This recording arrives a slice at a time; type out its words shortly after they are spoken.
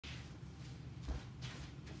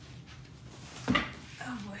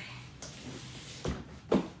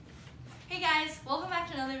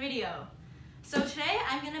to another video. So today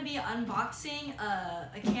I'm going to be unboxing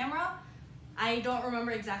a camera. I don't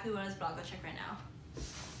remember exactly what it is, but I'll go check right now.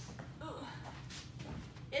 Ooh.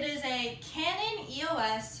 It is a Canon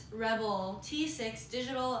EOS Rebel T6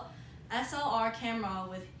 digital SLR camera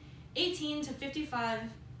with 18 to 55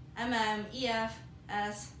 mm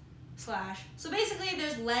EF/S/. So basically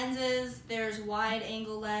there's lenses, there's wide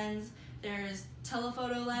angle lens, there's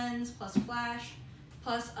telephoto lens plus flash,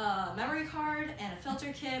 plus a memory card and a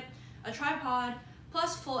filter kit, a tripod,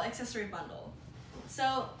 plus full accessory bundle.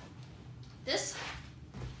 So this,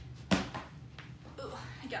 ooh,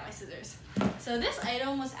 I got my scissors. So this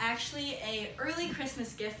item was actually an early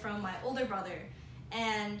Christmas gift from my older brother,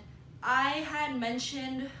 and I had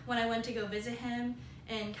mentioned when I went to go visit him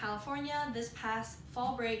in California this past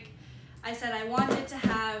fall break, I said I wanted to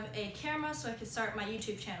have a camera so I could start my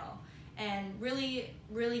YouTube channel and really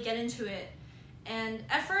get into it. And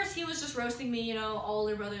at first he was just roasting me, you know, all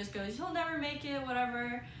older brothers goes, you'll never make it,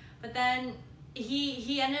 whatever. But then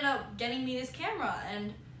he ended up getting me this camera,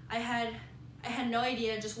 and I had no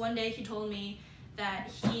idea. Just one day he told me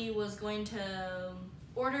that he was going to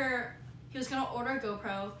order a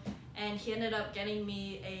GoPro, and he ended up getting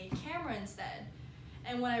me a camera instead.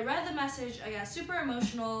 And when I read the message, I got super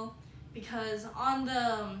emotional because on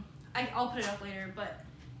the, I'll put it up later, but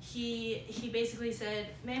he basically said,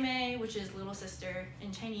 Mei Mei, which is little sister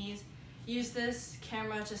in Chinese, use this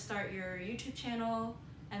camera to start your YouTube channel.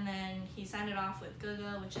 And then he signed it off with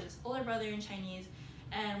Gaga, which is older brother in Chinese.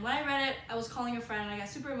 And when I read it, I was calling a friend and I got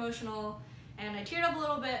super emotional and I teared up a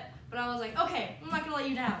little bit, but I was like, okay, I'm not gonna let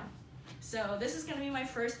you down. So this is gonna be my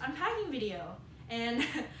first unpacking video. And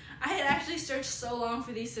I had actually searched so long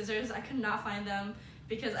for these scissors, I could not find them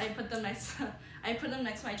because I put them next to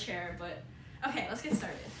my chair, but okay, let's get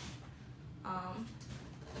started. Wow.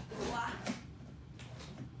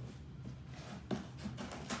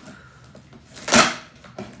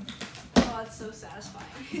 Oh, it's so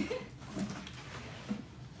satisfying.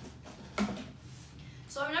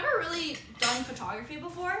 So I've never really done photography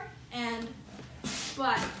before,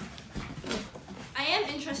 but I am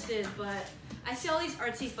interested, but I see all these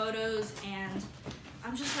artsy photos and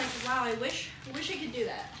I'm just like, wow, I wish I could do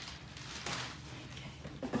that.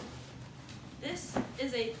 Okay. This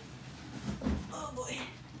is a, oh boy.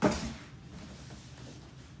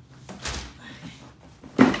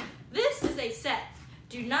 This is a set.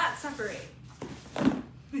 Do not separate.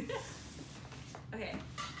 Okay.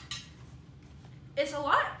 It's a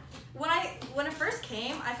lot. When it first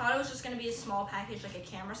came, I thought it was just gonna be a small package, like a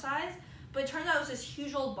camera size, but it turns out it was this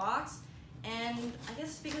huge old box, and I guess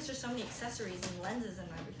it's because there's so many accessories and lenses and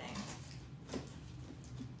everything.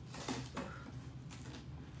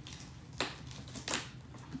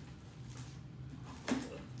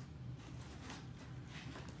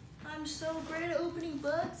 I'm so great at opening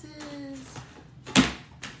boxes.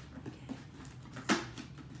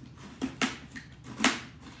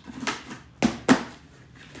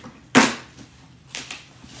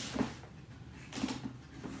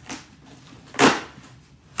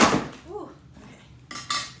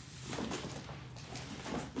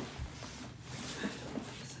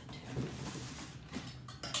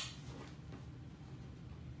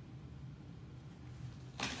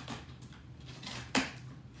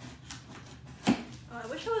 I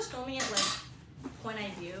wish I was filming it like point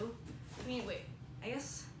eye view. I mean, wait, I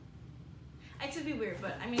guess it could be weird,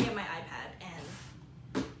 but I'm gonna get my iPad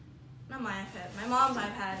and not my iPad, my mom's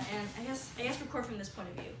iPad, and I guess record from this point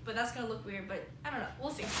of view. But that's gonna look weird, but I don't know.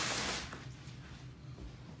 We'll see. Okay.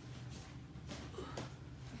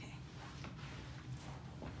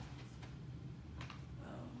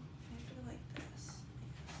 Oh, I have to go like this.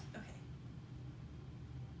 Okay.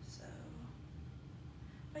 So,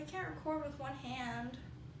 but I can't record with one hand.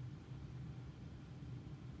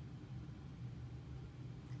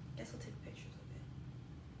 Guess I'll take pictures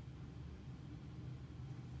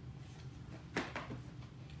of it.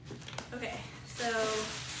 Okay, so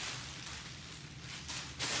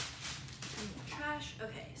trash.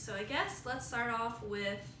 Okay, so I guess let's start off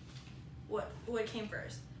with what came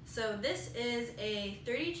first. So this is a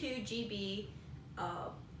 32 GB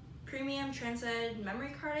premium transcend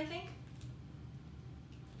memory card, I think.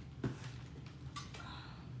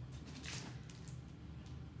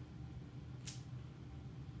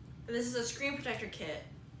 This is a screen protector kit.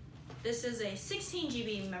 This is a 16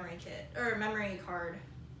 GB memory kit, or memory card,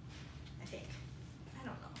 I think. I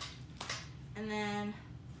don't know. And then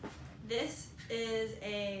this is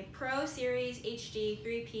a Pro Series HD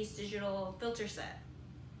 3-piece digital filter set.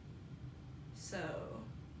 So,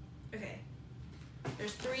 okay.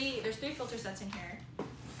 There's three filter sets in here.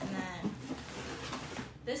 And then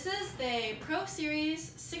This is the Pro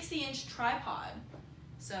Series 60-inch tripod.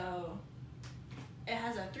 So it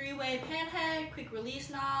has a 3-way pan head, quick release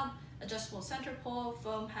knob, adjustable center pole,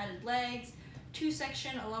 foam padded legs,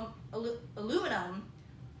 2-section aluminum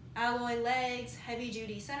alloy legs, heavy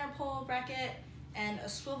duty center pole bracket, and a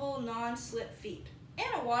swivel non-slip feet, and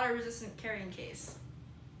a water resistant carrying case.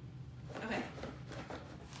 Okay,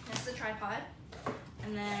 this is the tripod.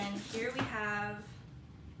 And then here we have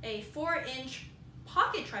a 4-inch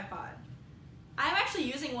pocket tripod. I'm actually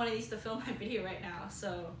using one of these to film my video right now,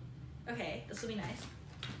 so okay, this will be nice.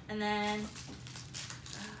 And then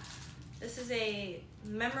this is a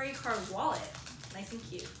memory card wallet, nice and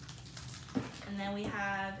cute. And then we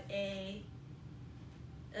have a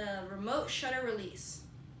remote shutter release.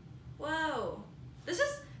 Whoa, this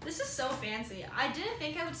is so fancy. I didn't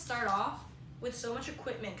think I would start off with so much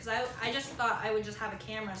equipment because I just thought I would just have a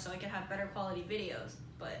camera so I could have better quality videos,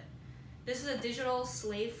 but this is a digital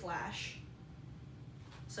slave flash,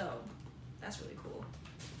 so that's really cool.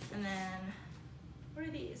 And then what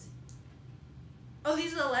are these? Oh,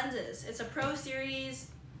 these are the lenses. It's a Pro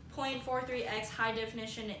Series 0.43x high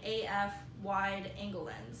definition AF wide angle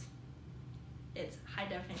lens. It's high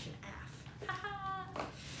definition AF.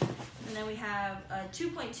 And then we have a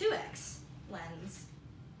 2.2x lens.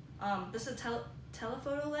 This is a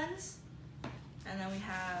telephoto lens. And then we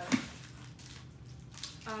have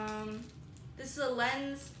this is a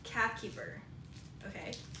lens cap keeper.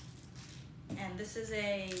 Okay. And this is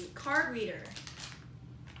a card reader.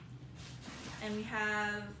 And we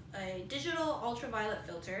have a digital ultraviolet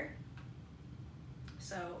filter.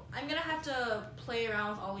 So I'm gonna have to play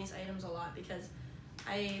around with all these items a lot because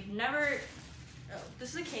I've never, oh,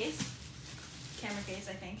 this is a case, camera case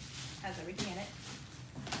I think, has everything in it.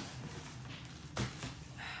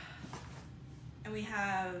 And we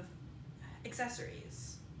have accessories.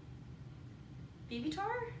 BB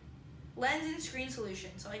tar? Lens and screen solution.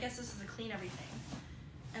 So I guess this is to clean everything.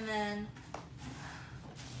 And then, I'll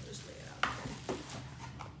just lay it out here.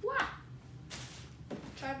 Wow!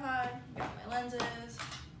 Tripod, got my lenses,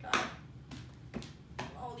 got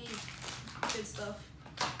all these good stuff.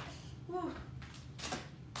 Woo.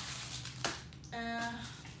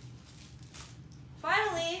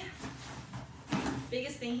 Finally,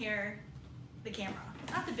 biggest thing here, the camera.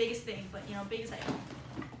 Not the biggest thing, but you know, biggest item.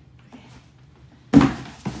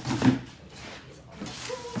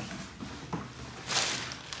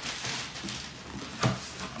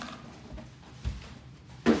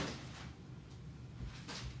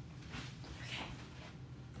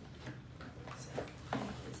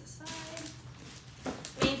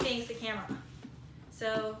 The camera.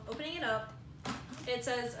 So opening it up, it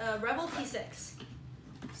says Rebel T6.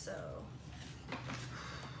 So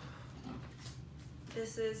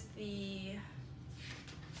this is the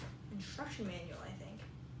instruction manual, I think.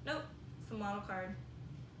 Nope, it's the model card.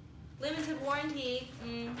 Limited warranty.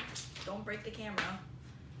 Don't break the camera.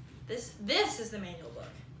 This is the manual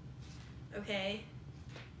book. Okay.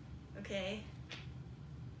 Okay.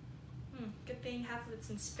 Good thing half of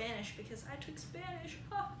it's in Spanish because I took Spanish.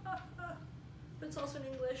 But it's also in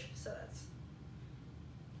English, so that's...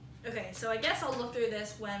 Okay, so I guess I'll look through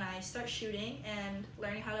this when I start shooting and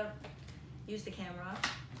learning how to use the camera.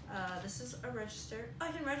 This is a register. Oh,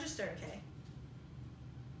 I can register, okay.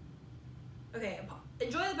 Okay,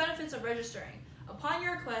 enjoy the benefits of registering. Upon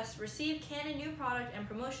your request, receive Canon new product and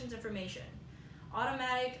promotions information.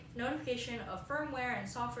 Automatic notification of firmware and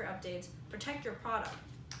software updates. Protect your product.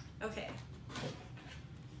 Okay.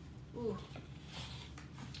 Ooh.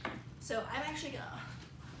 So I'm actually gonna,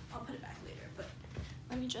 I'll put it back later, but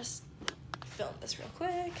let me just film this real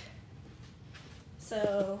quick.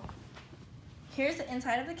 So here's the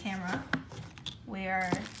inside of the camera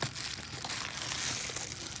where,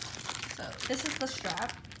 so this is the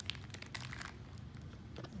strap.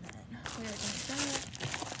 And then we're gonna do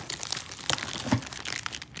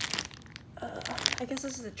it. I guess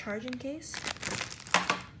this is a charging case.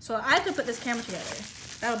 So I have to put this camera together.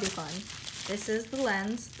 That'll be fun. This is the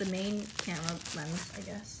lens, the main camera lens, I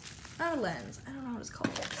guess. Not a lens, I don't know what it's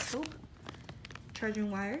called. Scope. Charging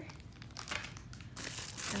wire.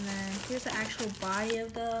 And then here's the actual body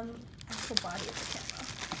of the camera.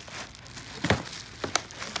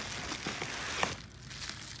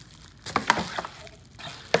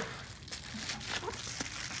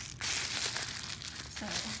 So,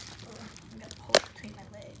 I'm gonna pull it between my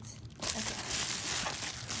legs. Okay.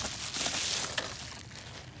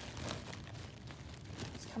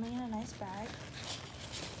 Coming in a nice bag.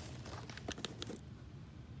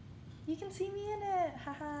 You can see me in it,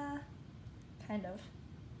 haha. Kind of.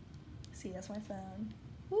 See, that's my phone.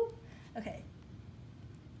 Woo. Okay.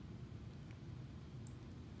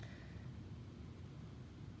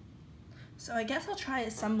 So I guess I'll try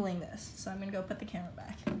assembling this. So I'm gonna go put the camera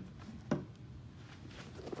back.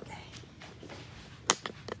 Okay.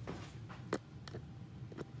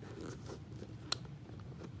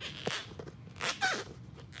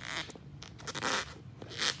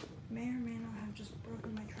 May or may not have just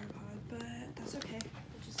broken my tripod, but that's okay.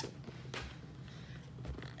 We'll just...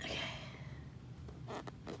 Okay.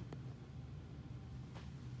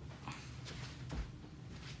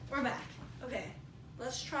 We're back. Okay.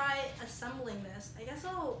 Let's try assembling this. I guess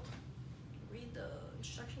I'll read the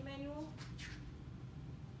instruction manual.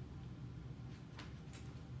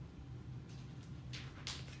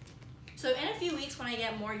 So in a few weeks, when I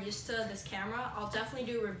get more used to this camera, I'll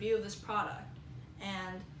definitely do a review of this product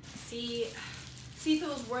and see if it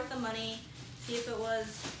was worth the money, see if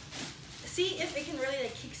it can really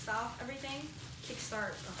like kickstart everything.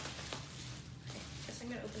 Kickstart. Oh. Okay, guess I'm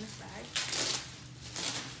gonna open this bag.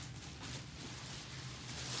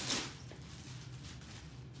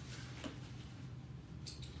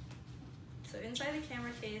 So inside the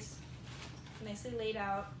camera case, nicely laid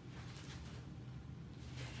out.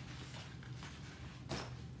 And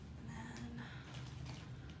then,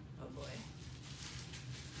 oh boy.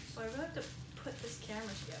 So I really have to put this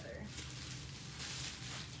camera together.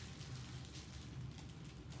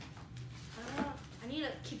 I need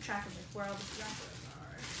to keep track of where all the wrappers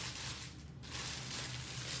are.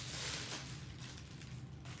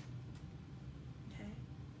 Okay.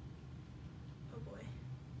 Oh boy.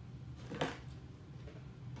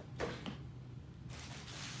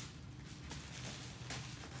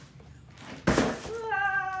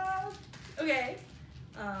 Okay.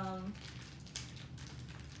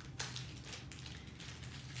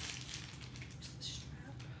 Just the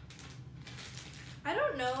strap. I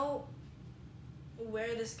don't know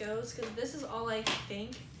where this goes because this is all I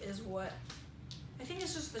think is what. I think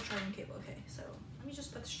it's just the charging cable. Okay, so let me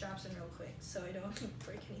just put the straps in real quick so I don't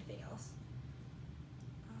break anything else.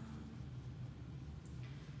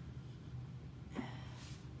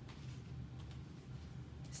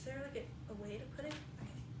 Is there like a way to put it?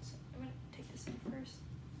 Okay, so I'm gonna take this in first.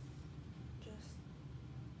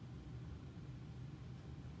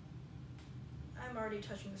 I'm already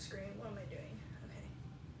touching the screen. What am I doing? Okay.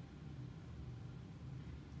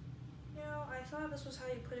 No, I thought this was how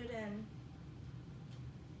you put it in.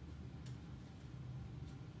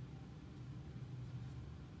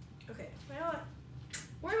 Okay, you know what?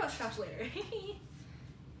 Worry about straps later.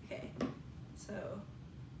 Okay, so,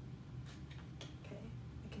 okay,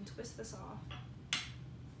 I can twist this off.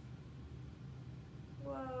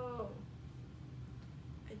 Whoa.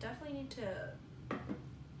 I definitely need to...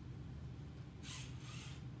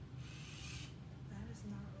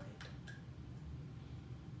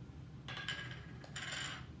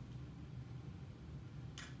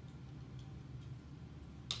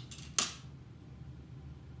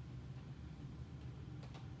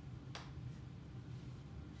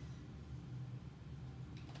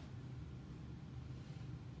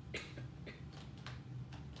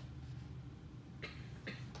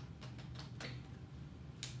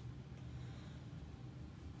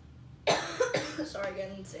 Sorry,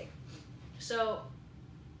 getting sick. So,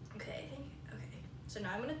 okay, so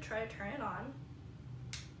now I'm gonna try to turn it on,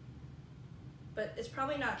 but it's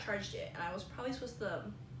probably not charged yet, and I'm probably supposed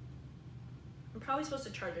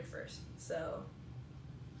to charge it first, so.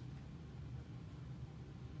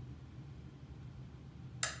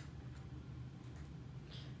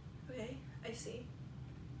 Okay, I see.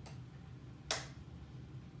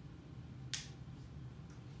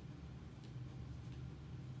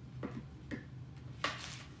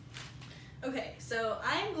 Okay, so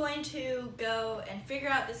I'm going to go and figure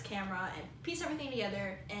out this camera and piece everything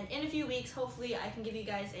together, and in a few weeks, hopefully I can give you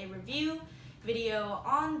guys a review video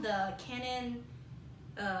on the Canon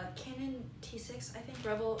T6, I think,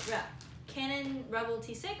 Canon Rebel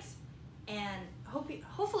T6, and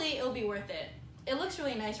hopefully it'll be worth it. It looks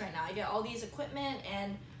really nice right now. I get all these equipment,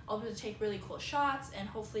 and I'll be able to take really cool shots, and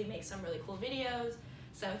hopefully make some really cool videos.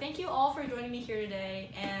 So thank you all for joining me here today,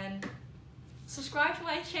 and subscribe to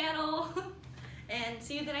my channel, and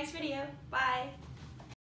see you in the next video. Bye!